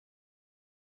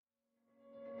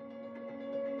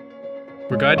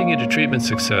We're guiding you to treatment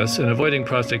success and avoiding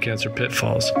prostate cancer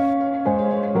pitfalls.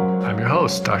 I'm your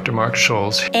host, Dr. Mark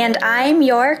Scholz. And I'm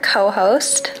your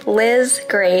co-host, Liz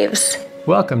Graves.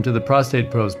 Welcome to the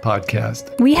Prostate Pros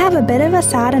podcast. We have a bit of a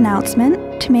sad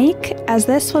announcement to make, as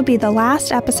this will be the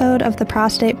last episode of the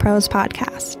Prostate Pros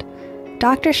podcast.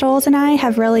 Dr. Scholz and I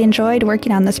have really enjoyed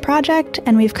working on this project,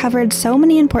 and we've covered so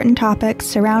many important topics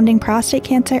surrounding prostate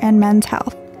cancer and men's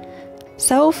health.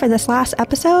 So for this last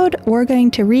episode, we're going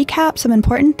to recap some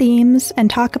important themes and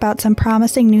talk about some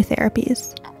promising new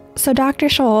therapies. So Dr.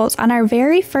 Scholz, on our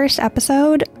very first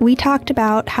episode, we talked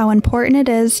about how important it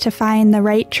is to find the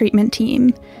right treatment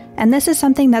team. And this is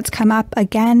something that's come up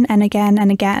again and again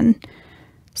and again.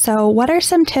 So what are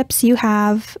some tips you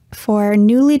have for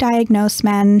newly diagnosed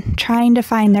men trying to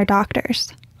find their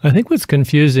doctors? I think what's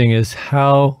confusing is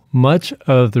how much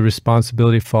of the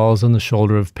responsibility falls on the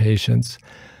shoulder of patients.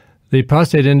 The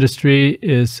prostate industry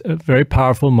is a very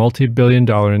powerful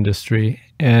multi-billion-dollar industry,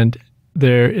 and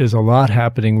there is a lot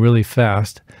happening really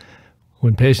fast.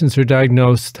 When patients are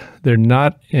diagnosed, they're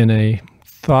not in a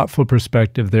thoughtful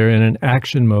perspective. They're in an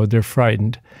action mode. They're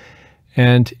frightened.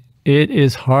 And it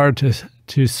is hard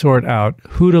to sort out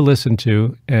who to listen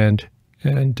to and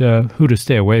who to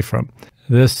stay away from.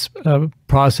 This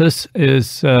process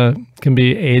can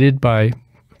be aided by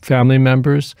family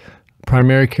members,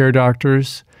 primary care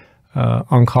doctors,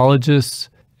 oncologists,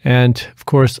 and of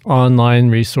course online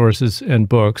resources and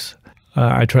books.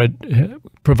 I tried to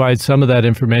provide some of that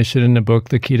information in the book,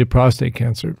 The Key to Prostate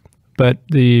Cancer. But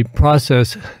the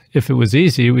process, if it was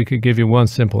easy, we could give you one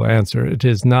simple answer. It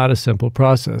is not a simple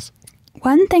process.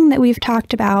 One thing that we've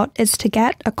talked about is to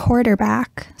get a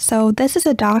quarterback. So this is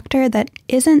a doctor that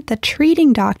isn't the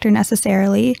treating doctor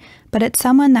necessarily, but it's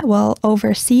someone that will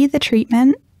oversee the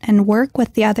treatment and work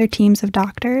with the other teams of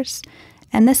doctors.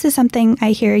 And this is something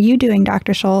I hear you doing,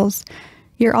 Dr. Scholz.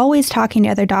 You're always talking to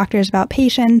other doctors about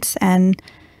patients and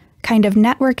kind of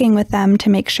networking with them to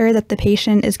make sure that the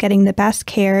patient is getting the best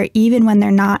care even when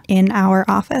they're not in our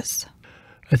office.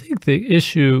 I think the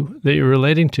issue that you're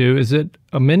relating to is that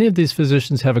many of these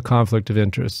physicians have a conflict of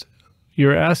interest.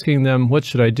 You're asking them, what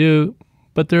should I do?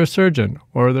 But they're a surgeon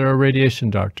or they're a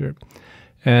radiation doctor.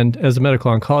 And as a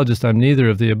medical oncologist, I'm neither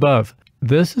of the above.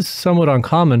 This is somewhat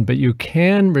uncommon, but you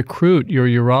can recruit your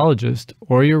urologist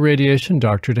or your radiation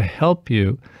doctor to help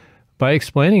you by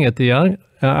explaining at the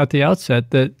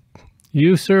outset that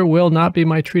you, sir, will not be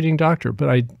my treating doctor, but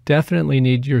I definitely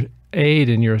need your aid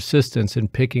and your assistance in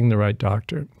picking the right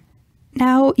doctor.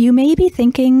 Now, you may be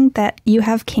thinking that you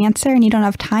have cancer and you don't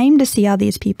have time to see all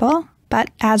these people, but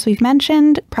as we've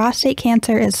mentioned, prostate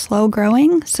cancer is slow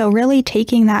growing, so really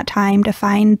taking that time to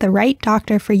find the right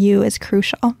doctor for you is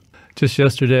crucial. Just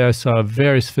yesterday, I saw a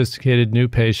very sophisticated new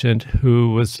patient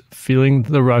who was feeling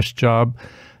the rush job,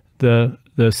 the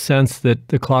sense that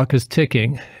the clock is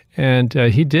ticking, and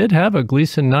he did have a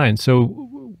Gleason 9, so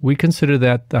we consider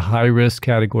that the high-risk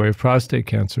category of prostate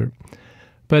cancer.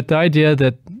 But the idea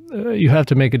that you have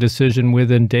to make a decision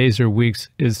within days or weeks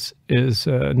is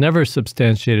never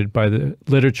substantiated by the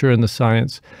literature and the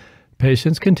science.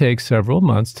 Patients can take several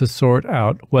months to sort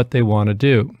out what they want to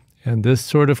do. And this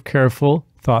sort of careful,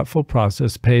 thoughtful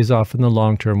process pays off in the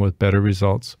long term with better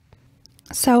results.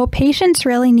 So patients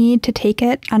really need to take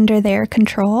it under their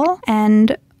control,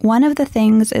 and one of the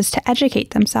things is to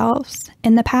educate themselves.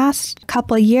 In the past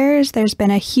couple of years, there's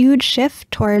been a huge shift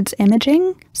towards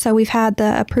imaging. So we've had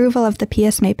the approval of the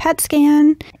PSMA PET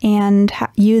scan and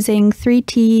using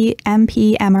 3T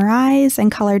MP MRIs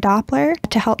and color Doppler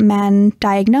to help men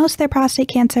diagnose their prostate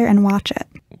cancer and watch it.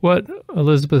 What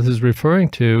Elizabeth is referring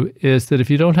to is that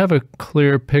if you don't have a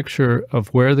clear picture of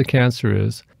where the cancer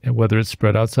is, and whether it's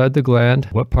spread outside the gland,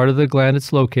 what part of the gland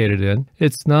it's located in,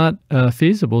 it's not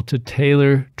feasible to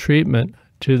tailor treatment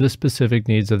to the specific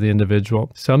needs of the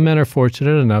individual. Some men are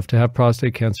fortunate enough to have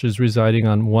prostate cancers residing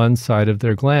on one side of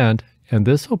their gland, and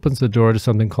this opens the door to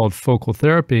something called focal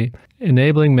therapy,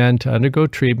 enabling men to undergo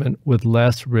treatment with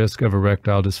less risk of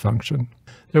erectile dysfunction.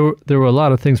 There were a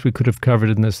lot of things we could have covered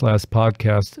in this last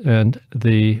podcast, and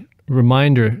the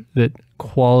reminder that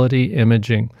quality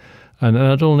imaging,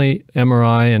 not only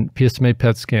MRI and PSMA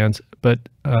PET scans, but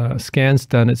scans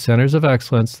done at centers of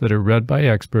excellence that are read by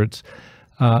experts,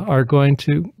 are going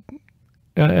to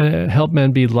help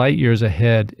men be light years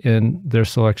ahead in their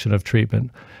selection of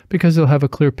treatment because they'll have a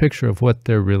clear picture of what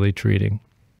they're really treating.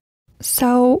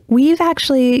 So we've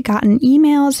actually gotten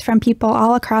emails from people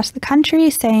all across the country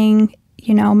saying,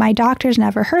 you know, my doctor's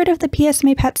never heard of the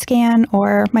PSMA PET scan,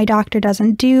 or my doctor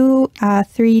doesn't do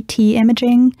 3T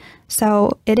imaging.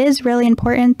 So it is really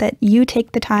important that you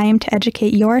take the time to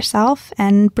educate yourself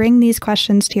and bring these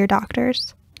questions to your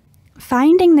doctors.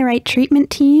 Finding the right treatment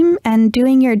team and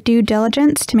doing your due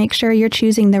diligence to make sure you're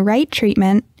choosing the right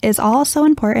treatment is also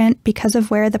important because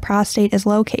of where the prostate is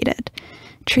located.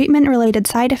 Treatment-related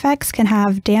side effects can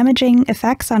have damaging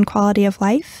effects on quality of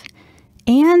life.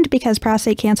 And because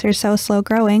prostate cancer is so slow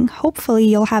growing, hopefully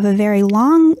you'll have a very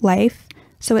long life,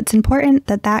 so it's important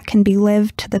that that can be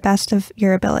lived to the best of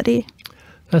your ability.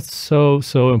 That's so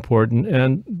important.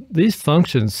 And these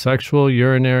functions, sexual,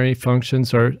 urinary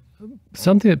functions, are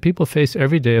something that people face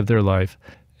every day of their life.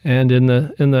 And in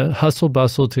the hustle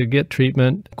bustle to get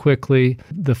treatment quickly,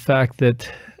 the fact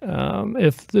that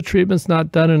if the treatment's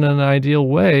not done in an ideal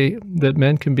way, that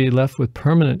men can be left with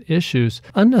permanent issues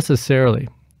unnecessarily.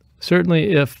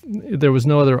 Certainly, if there was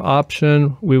no other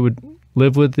option, we would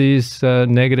live with these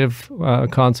negative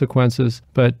consequences.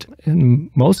 But in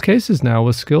most cases now,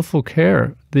 with skillful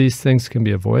care, these things can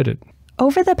be avoided.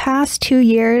 Over the past 2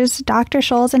 years, Dr.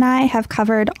 Scholz and I have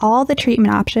covered all the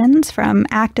treatment options from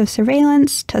active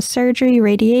surveillance to surgery,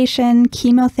 radiation,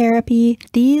 chemotherapy.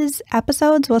 These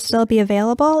episodes will still be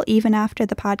available even after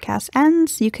the podcast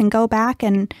ends. You can go back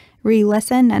and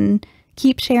re-listen and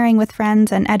keep sharing with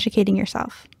friends and educating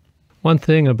yourself. One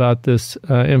thing about this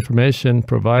information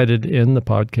provided in the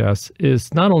podcast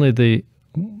is not only the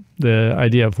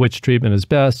idea of which treatment is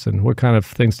best and what kind of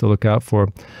things to look out for,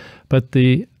 but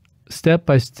the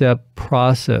step-by-step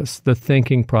process, the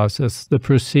thinking process, the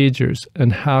procedures,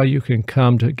 and how you can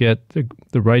come to get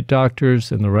the right doctors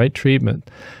and the right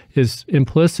treatment is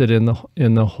implicit in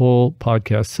the whole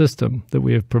podcast system that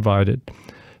we have provided.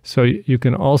 So you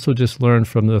can also just learn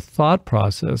from the thought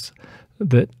process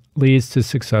that leads to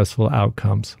successful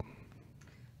outcomes.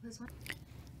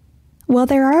 Well,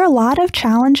 there are a lot of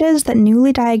challenges that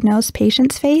newly diagnosed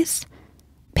patients face.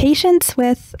 Patients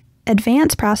with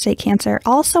advanced prostate cancer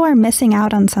also are missing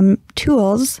out on some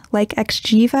tools like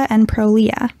Xgeva and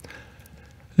Prolia.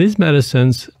 These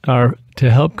medicines are to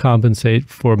help compensate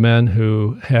for men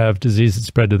who have disease that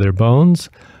spread to their bones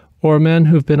or men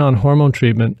who've been on hormone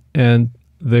treatment and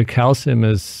the calcium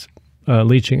is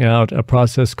leaching out, a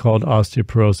process called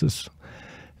osteoporosis.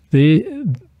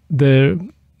 The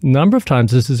number of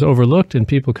times this is overlooked in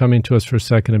people coming to us for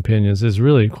second opinions is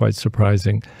really quite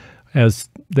surprising, as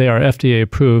they are FDA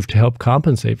approved to help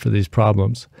compensate for these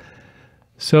problems.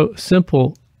 So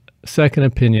simple second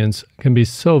opinions can be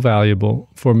so valuable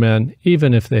for men,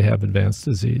 even if they have advanced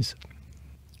disease.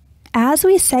 As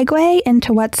we segue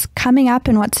into what's coming up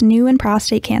and what's new in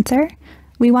prostate cancer,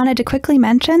 we wanted to quickly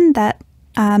mention that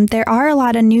there are a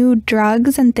lot of new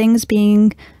drugs and things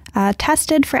being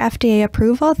tested for FDA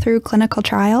approval through clinical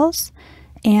trials.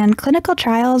 And clinical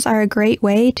trials are a great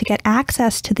way to get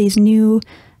access to these new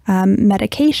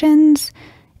medications.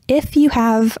 If you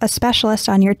have a specialist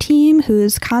on your team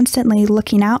who's constantly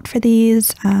looking out for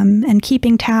these and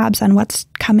keeping tabs on what's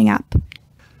coming up.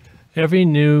 Every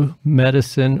new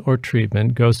medicine or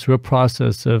treatment goes through a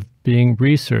process of being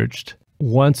researched.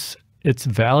 Once it's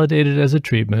validated as a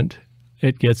treatment,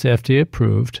 it gets FDA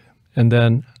approved, and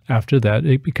then after that,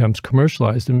 it becomes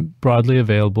commercialized and broadly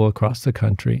available across the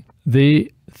country.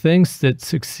 The things that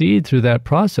succeed through that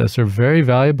process are very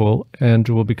valuable, and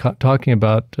we'll be talking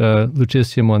about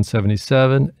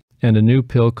Lutetium-177 and a new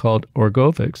pill called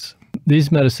Orgovyx.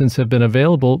 These medicines have been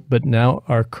available, but now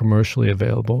are commercially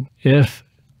available. If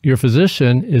your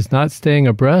physician is not staying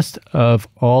abreast of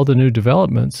all the new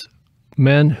developments,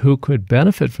 men who could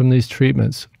benefit from these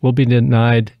treatments will be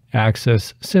denied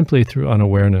access simply through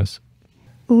unawareness.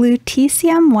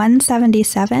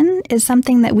 Lutetium-177 is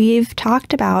something that we've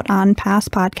talked about on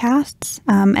past podcasts,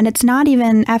 and it's not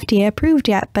even FDA approved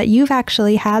yet, but you've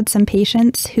actually had some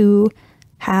patients who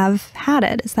have had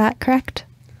it. Is that correct?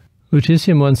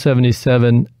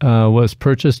 Lutetium-177 was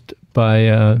purchased by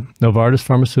Novartis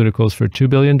Pharmaceuticals for $2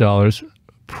 billion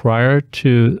prior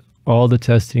to all the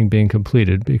testing being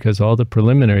completed because all the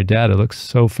preliminary data looks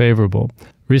so favorable.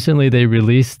 Recently, they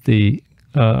released the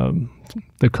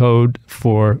code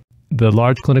for the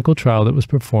large clinical trial that was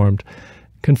performed,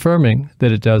 confirming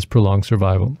that it does prolong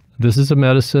survival. This is a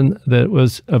medicine that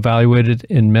was evaluated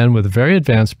in men with very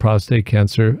advanced prostate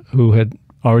cancer who had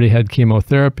already had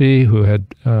chemotherapy, who had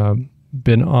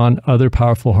been on other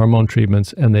powerful hormone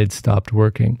treatments, and they'd stopped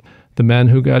working. The men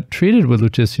who got treated with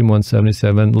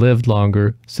Lutetium-177 lived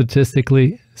longer,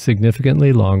 statistically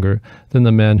significantly longer than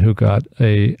the men who got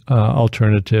a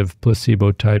alternative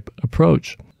placebo-type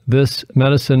approach. This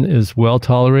medicine is well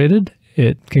tolerated.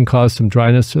 It can cause some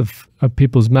dryness of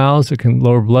people's mouths. It can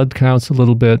lower blood counts a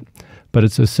little bit, but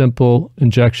it's a simple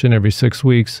injection every 6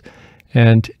 weeks,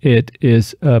 and it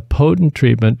is a potent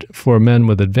treatment for men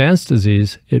with advanced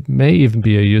disease. It may even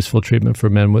be a useful treatment for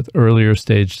men with earlier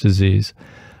stage disease.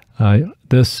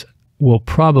 This will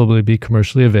probably be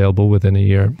commercially available within a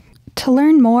year. To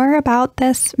learn more about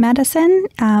this medicine,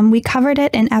 we covered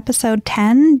it in episode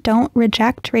 10, Don't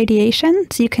Reject Radiation,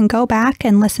 so you can go back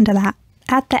and listen to that.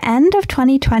 At the end of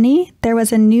 2020, there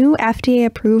was a new FDA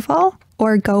approval,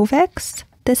 Orgovyx.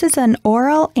 This is an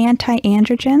oral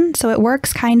anti-androgen, so it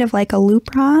works kind of like a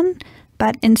Lupron,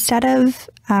 but instead of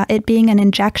it being an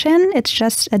injection, it's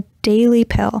just a daily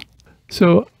pill.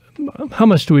 So how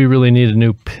much do we really need a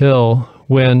new pill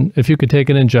when, if you could take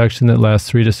an injection that lasts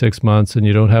 3 to 6 months and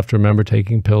you don't have to remember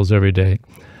taking pills every day?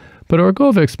 But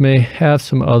Orgovyx may have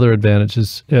some other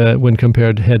advantages when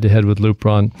compared head-to-head with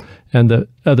Lupron and the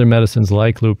other medicines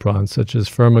like Lupron, such as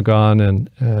Firmagon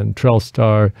and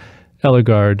Trelstar,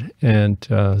 Eligard, and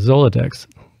Zoladex.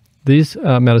 These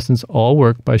medicines all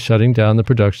work by shutting down the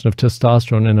production of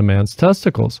testosterone in a man's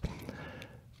testicles.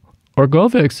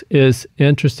 Orgovyx is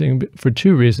interesting for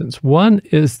 2 reasons. One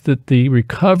is that the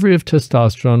recovery of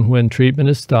testosterone when treatment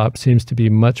is stopped seems to be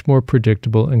much more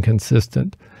predictable and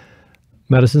consistent.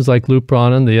 Medicines like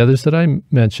Lupron and the others that I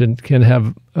mentioned can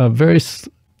have a very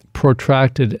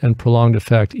protracted and prolonged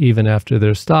effect even after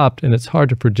they're stopped, and it's hard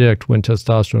to predict when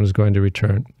testosterone is going to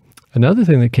return. Another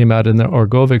thing that came out in the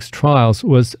Orgovyx trials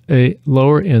was a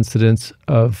lower incidence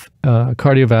of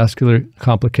cardiovascular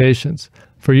complications.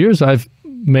 For years, I've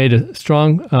made a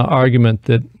strong argument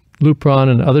that Lupron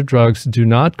and other drugs do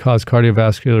not cause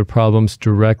cardiovascular problems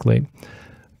directly,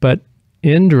 but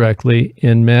indirectly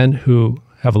in men who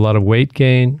have a lot of weight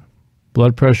gain,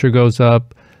 blood pressure goes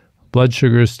up, blood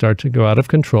sugars start to go out of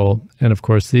control, and of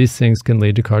course these things can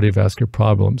lead to cardiovascular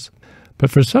problems. But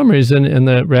for some reason in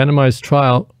the randomized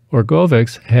trial,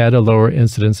 Orgovyx had a lower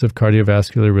incidence of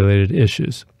cardiovascular related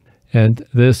issues. And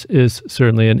this is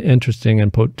certainly an interesting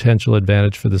and potential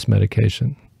advantage for this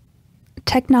medication.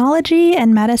 Technology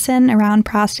and medicine around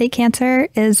prostate cancer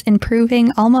is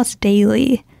improving almost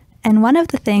daily. And one of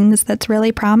the things that's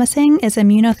really promising is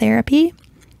immunotherapy.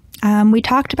 We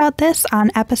talked about this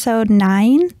on episode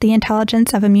 9, The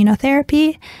Intelligence of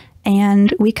Immunotherapy,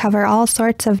 and we cover all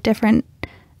sorts of different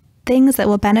things that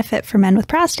will benefit for men with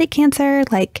prostate cancer,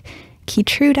 like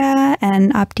Keytruda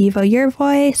and Opdivo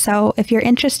Yervoy. So if you're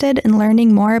interested in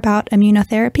learning more about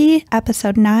immunotherapy,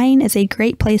 episode 9 is a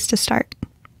great place to start.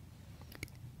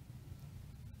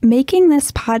 Making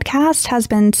this podcast has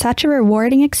been such a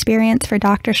rewarding experience for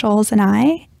Dr. Scholz and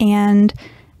I, and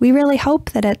we really hope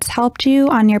that it's helped you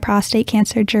on your prostate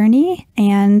cancer journey,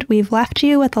 and we've left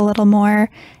you with a little more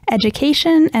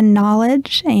education and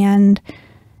knowledge and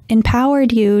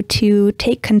empowered you to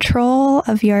take control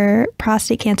of your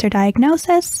prostate cancer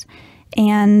diagnosis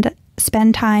and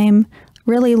spend time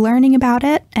really learning about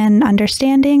it and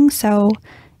understanding so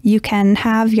you can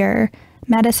have your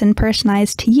medicine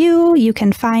personalized to you, you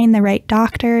can find the right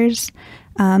doctors,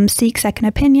 seek second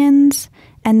opinions,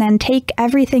 and then take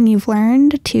everything you've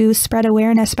learned to spread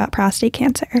awareness about prostate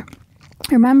cancer.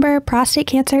 Remember, prostate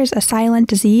cancer is a silent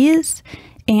disease,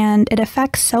 and it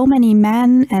affects so many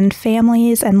men and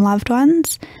families and loved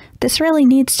ones. This really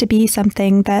needs to be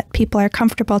something that people are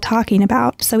comfortable talking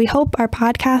about. So we hope our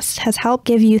podcast has helped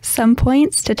give you some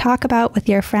points to talk about with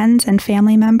your friends and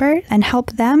family members and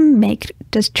help them make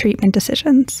treatment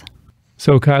decisions.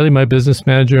 So Kylie, my business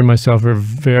manager, and myself are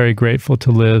very grateful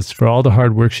to Liz for all the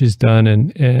hard work she's done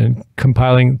in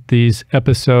compiling these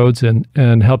episodes and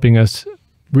helping us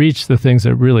reach the things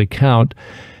that really count.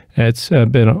 It's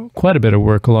been quite a bit of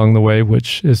work along the way,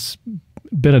 which has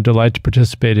been a delight to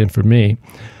participate in for me.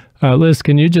 Liz,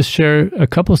 can you just share a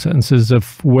couple sentences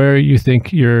of where you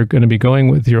think you're going to be going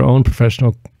with your own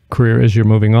professional career as you're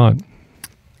moving on?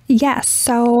 Yes,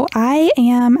 so I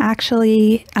am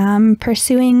actually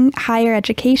pursuing higher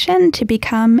education to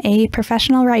become a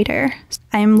professional writer.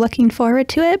 I'm looking forward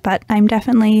to it, but I'm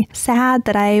definitely sad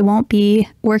that I won't be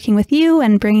working with you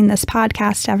and bringing this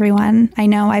podcast to everyone. I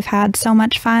know I've had so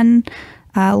much fun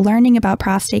learning about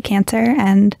prostate cancer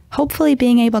and hopefully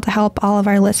being able to help all of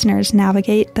our listeners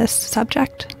navigate this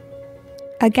subject.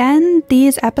 Again,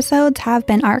 these episodes have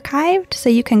been archived, so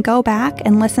you can go back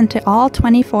and listen to all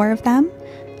 24 of them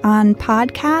on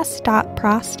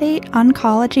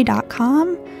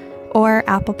podcast.prostateoncology.com or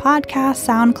Apple Podcasts,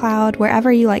 SoundCloud,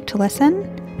 wherever you like to listen.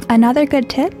 Another good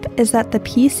tip is that the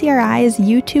PCRI's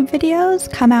YouTube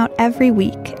videos come out every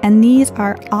week, and these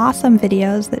are awesome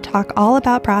videos that talk all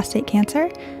about prostate cancer.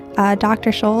 Dr.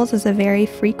 Scholz is a very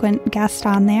frequent guest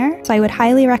on there, so I would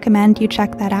highly recommend you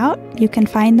check that out. You can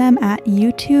find them at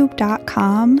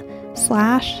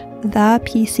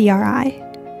youtube.com/thepCRI.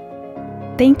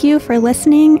 Thank you for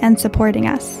listening and supporting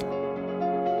us.